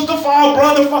your sister's fault,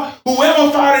 brother's fault,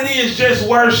 whoever fault it is, just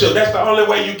worship. That's the only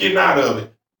way you get out of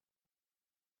it.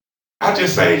 I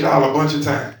just saved y'all a bunch of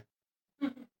time.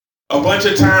 A bunch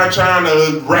of time trying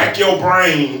to rack your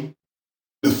brain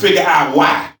to figure out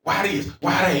why. Why they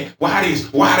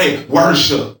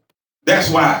worship. That's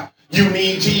why. You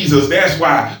need Jesus. That's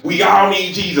why. We all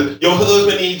need Jesus. Your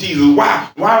husband needs Jesus.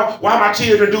 Why my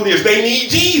children do this? They need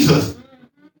Jesus.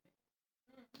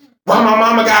 Why my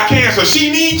mama got cancer?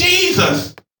 She needs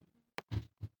Jesus.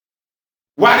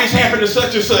 Why this happened to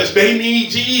such and such? They need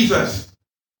Jesus.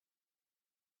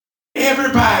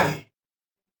 Everybody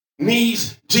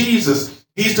needs Jesus.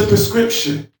 He's the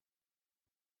prescription.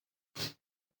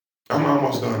 I'm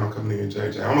almost done. I'm coming in,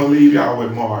 JJ. I'm going to leave y'all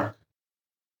with Mark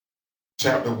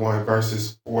chapter 1,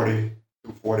 verses 40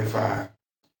 through 45.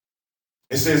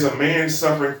 It says, a man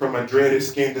suffering from a dreaded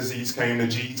skin disease came to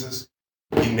Jesus.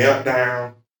 He knelt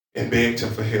down and begged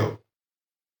him for help.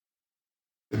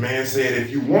 The man said, if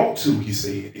you want to, he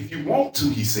said,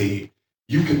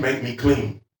 you can make me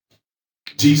clean.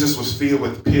 Jesus was filled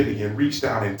with pity and reached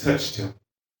out and touched him.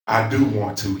 I do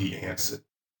want to, he answered.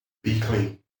 Be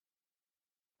clean.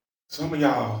 Some of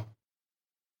y'all,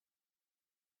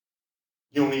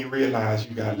 you don't even realize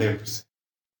you got leprosy.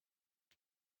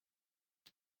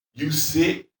 You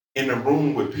sick in the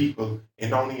room with people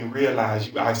and don't even realize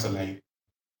you isolated.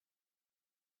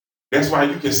 That's why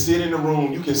you can sit in the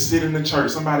room, you can sit in the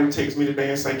church. Somebody texts me today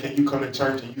and say, can you come to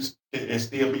church and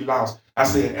still be lost? I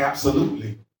said,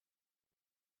 absolutely.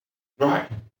 Right?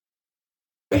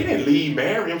 They didn't leave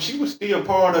Miriam. She was still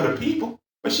part of the people,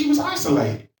 but she was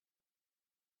isolated.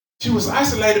 She was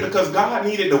isolated because God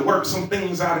needed to work some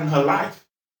things out in her life.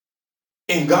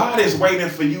 And God is waiting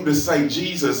for you to say,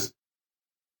 Jesus,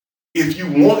 if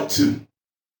you want to,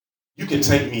 you can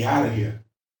take me out of here.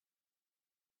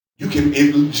 You can,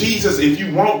 Jesus, if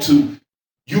you want to,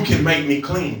 you can make me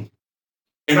clean.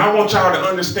 And I want y'all to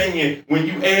understand, when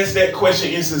you ask that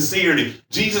question in sincerity,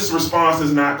 Jesus' response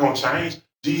is not going to change.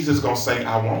 Jesus is going to say,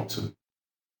 I want to.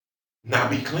 Now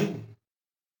be clean.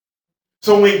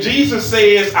 So when Jesus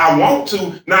says, I want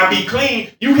to, now be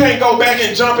clean, you can't go back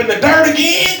and jump in the dirt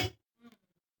again.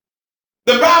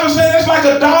 The Bible says it's like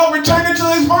a dog returning to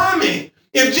his vomit.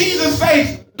 If Jesus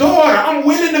says, daughter, I'm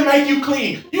willing to make you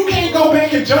clean, you can't go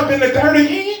back and jump in the dirt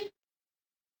again.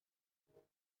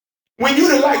 When you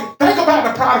think about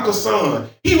the prodigal son,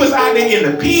 he was out there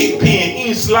in the pig pen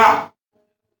eating slop.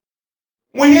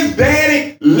 When his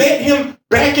daddy let him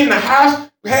back in the house,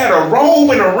 had a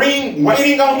robe and a ring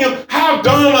waiting on him, how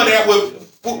dumb of that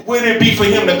would it be for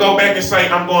him to go back and say,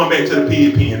 I'm going back to the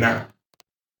pig pen now?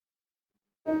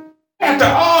 After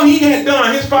all he had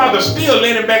done, his father still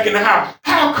let him back in the house.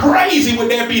 How crazy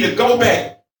would that be to go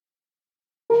back?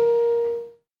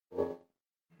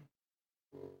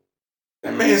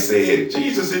 That man said,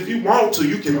 Jesus, if you want to,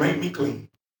 you can make me clean.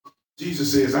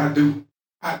 Jesus says, I do.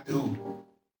 I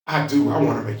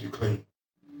want to make you clean.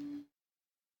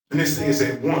 And it says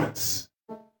at once,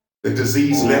 the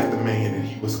disease left the man and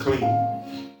he was clean.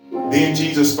 Then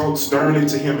Jesus spoke sternly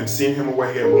to him and sent him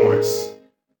away at once.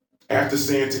 After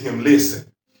saying to him, listen,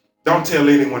 don't tell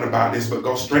anyone about this, but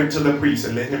go straight to the priest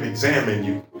and let him examine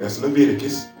you. That's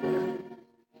Leviticus.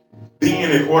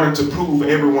 Then in order to prove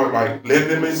everyone, let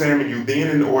them examine you.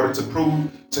 Then in order to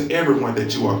prove to everyone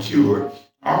that you are cured,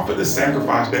 offer the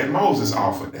sacrifice that Moses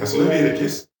offered. That's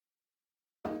Leviticus.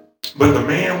 But the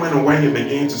man went away and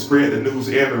began to spread the news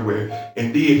everywhere.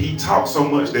 Indeed, he talked so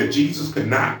much that Jesus could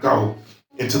not go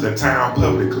into the town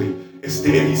publicly.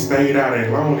 Instead, he stayed out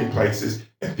in lonely places,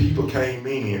 and people came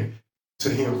in to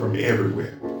him from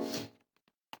everywhere.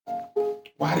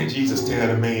 Why did Jesus tell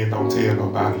the man, don't tell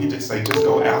nobody? He just say, just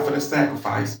go out for the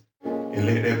sacrifice and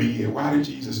let that be it. Why did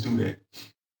Jesus do that?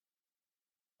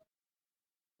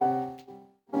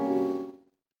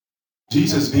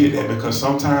 Jesus did that because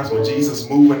sometimes when Jesus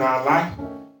moves in our life,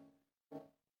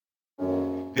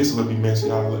 this will be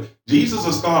mentioned all over. Jesus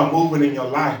will start moving in your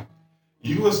life.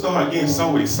 You will start getting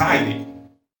so excited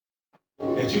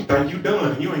that you think you're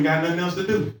done and you ain't got nothing else to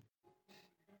do.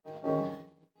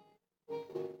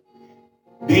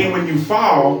 Then when you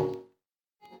fall,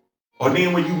 or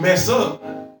then when you mess up,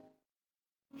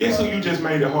 guess who you just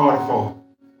made it harder for?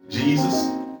 Jesus.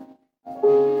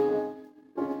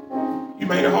 You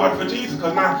made it harder for Jesus,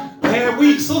 because now last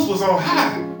week sis was on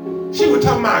high. She was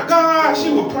talking about God,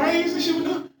 she was praising, she was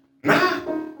doing. Nah,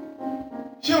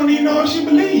 she don't even know if she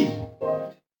believed.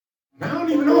 Now I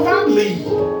don't even know if I believe.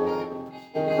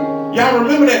 Y'all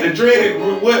remember that the dreaded,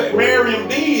 what Miriam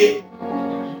did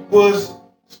was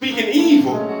speaking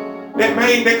evil that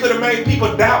could have made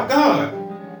people doubt God,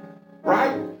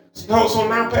 right? So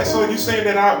now, Pastor, you saying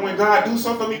that when God do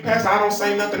something for me, Pastor, I don't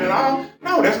say nothing at all?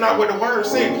 No, that's not what the word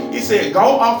said. He said, go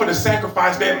offer the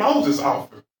sacrifice that Moses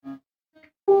offered.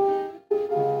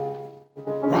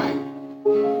 Right?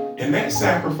 And that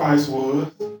sacrifice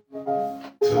was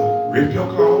to rip your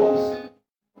clothes,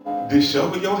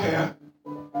 dishevel your hair,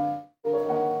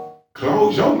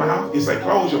 close your mouth. It said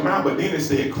close your mouth, but then it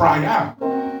said cry out.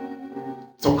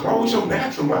 So close your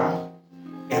natural mouth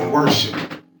and worship.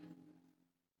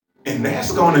 And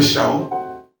that's going to show,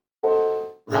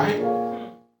 right?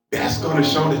 That's going to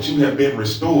show that you have been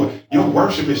restored. Your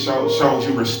worship shows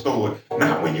you restored.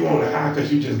 Not when you on the high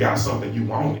because you just got something you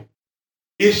wanted.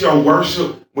 It's your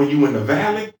worship when you in the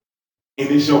valley, and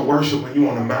it's your worship when you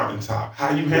on the mountaintop. How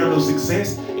you handle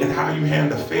success and how you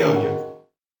handle failure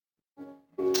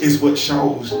is what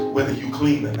shows whether you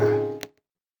clean or not.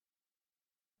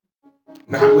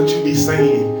 Not what you be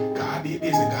saying, God did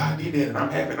this and God did that, and I'm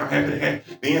happy.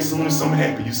 Then as soon as something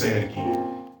happens, you say it again.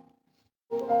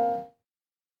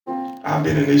 I've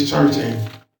been in this church and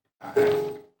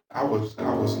I was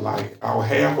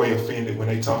halfway offended when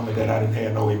they told me that I didn't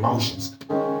have no emotions.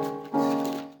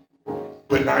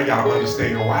 But now y'all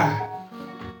understand why.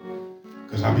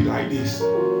 Because I be like this.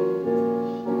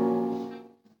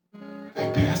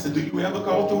 Hey, Pastor, do you ever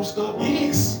go through stuff?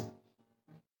 Yes.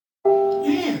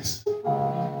 Yes.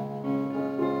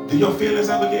 Do your feelings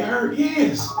ever get hurt?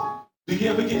 Yes. Do you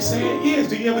ever get sad? Yes.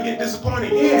 Do you ever get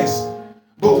disappointed? Yes.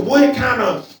 But what kind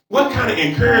of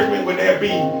encouragement would that be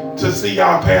to see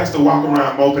y'all pastor walk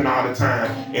around moping all the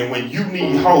time, and when you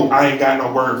need hope, I ain't got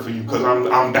no word for you because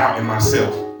I'm doubting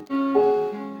myself.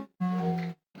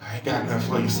 I ain't got nothing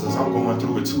for you, sis. I'm going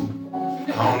through it too.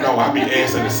 I don't know. I be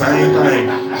asking the same thing.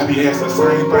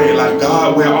 Like,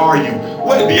 God, where are you?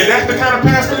 What? That's the kind of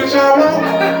pastor that y'all want?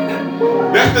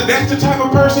 That's the type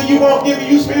of person you want giving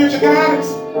you spiritual guidance?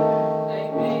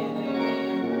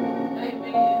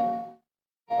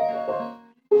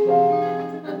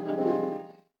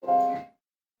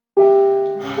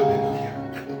 Hallelujah.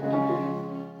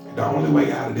 The only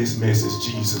way out of this mess is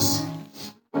Jesus.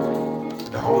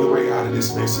 The only way out of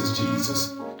this mess is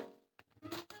Jesus.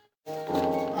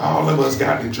 All of us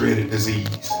got the dreaded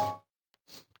disease.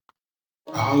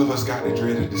 All of us got the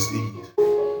dreaded disease.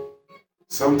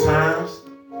 Sometimes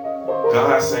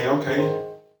God say, okay,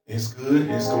 it's good.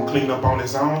 It's going to clean up on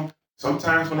its own.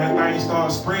 Sometimes when that thing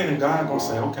starts spreading, God going to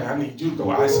say, okay, I need you to go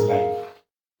isolate.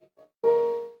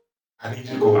 I need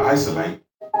you to go isolate.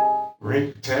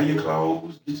 Tear your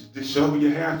clothes, shovel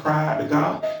your hair, cry out to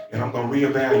God, and I'm going to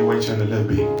reevaluate you in a little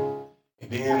bit.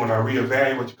 And then when I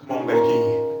reevaluate you, come on back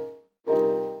in.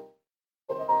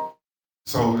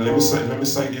 So let me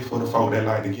say this for the folk that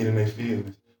like to get in their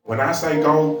feelings. When I say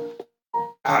go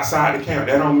outside the camp,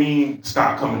 that don't mean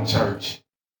stop coming to church.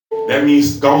 That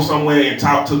means go somewhere and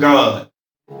talk to God.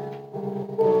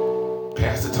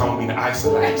 Pastor told me to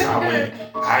isolate, so I went.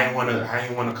 I ain't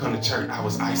wanna come to church. I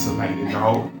was isolated.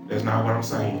 No, that's not what I'm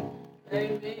saying.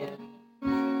 Amen.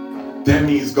 That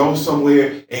means go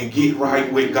somewhere and get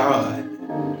right with God.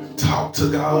 Talk to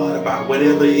God about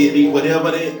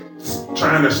whatever that's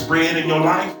trying to spread in your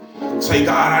life. Say,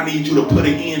 God, I need you to put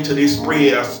an end to this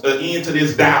spread, an end to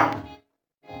this doubt,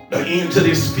 an end to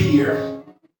this fear,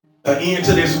 an end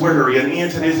to this worry, an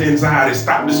end to this anxiety.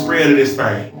 Stop the spread of this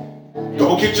thing.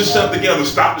 Go get yourself together.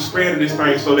 Stop the spread of this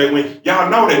thing so that when y'all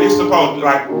know that this supposed,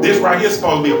 like this right here, is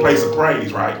supposed to be a place of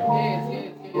praise, right? Yes.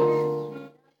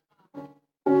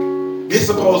 This is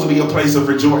supposed to be a place of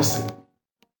rejoicing.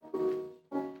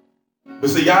 But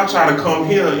see, y'all try to come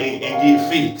here and get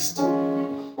fixed.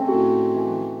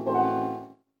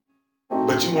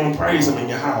 But you won't praise him in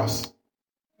your house.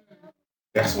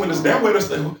 That's when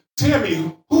tell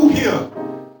me, who here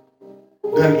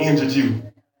done injured you?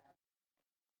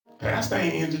 Pastor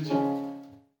ain't injured you.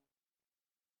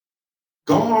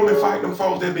 Go home and fight them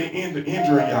folks that been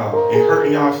injuring y'all and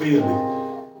hurting y'all feelings.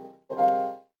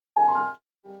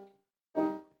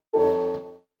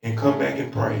 And come back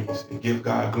and praise and give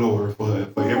God glory for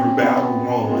every battle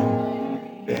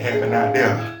won that happened out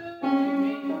there.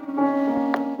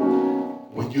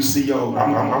 When you see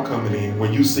I'm coming in.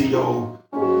 When you see your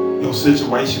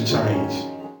situation change.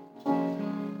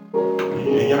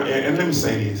 And let me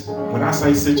say this. When I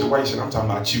say situation, I'm talking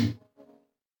about you.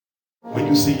 When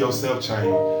you see yourself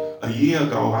change. A year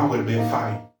ago, I would have been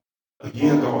fighting. A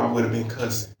year ago, I would have been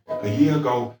cussing. A year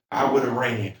ago, I would have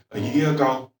ran. A year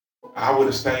ago, I would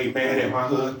have stayed mad at my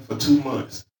husband for 2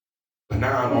 months. But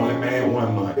now I'm only mad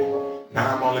 1 month.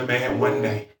 Now I'm only mad 1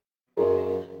 day.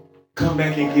 Come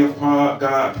back and give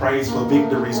God praise for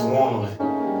victories won,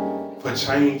 for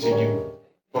changing you,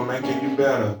 for making you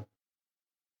better.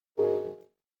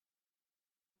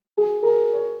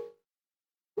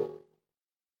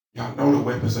 Y'all know the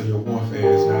weapons of your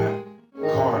warfare is not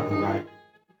carnal. Like,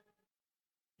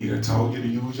 he done told you to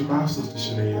use your mouth, Sister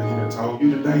Chanel. He done told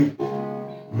you today,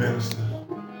 Minister.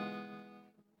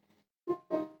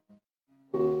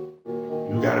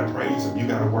 You got to praise him. You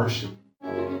got to worship.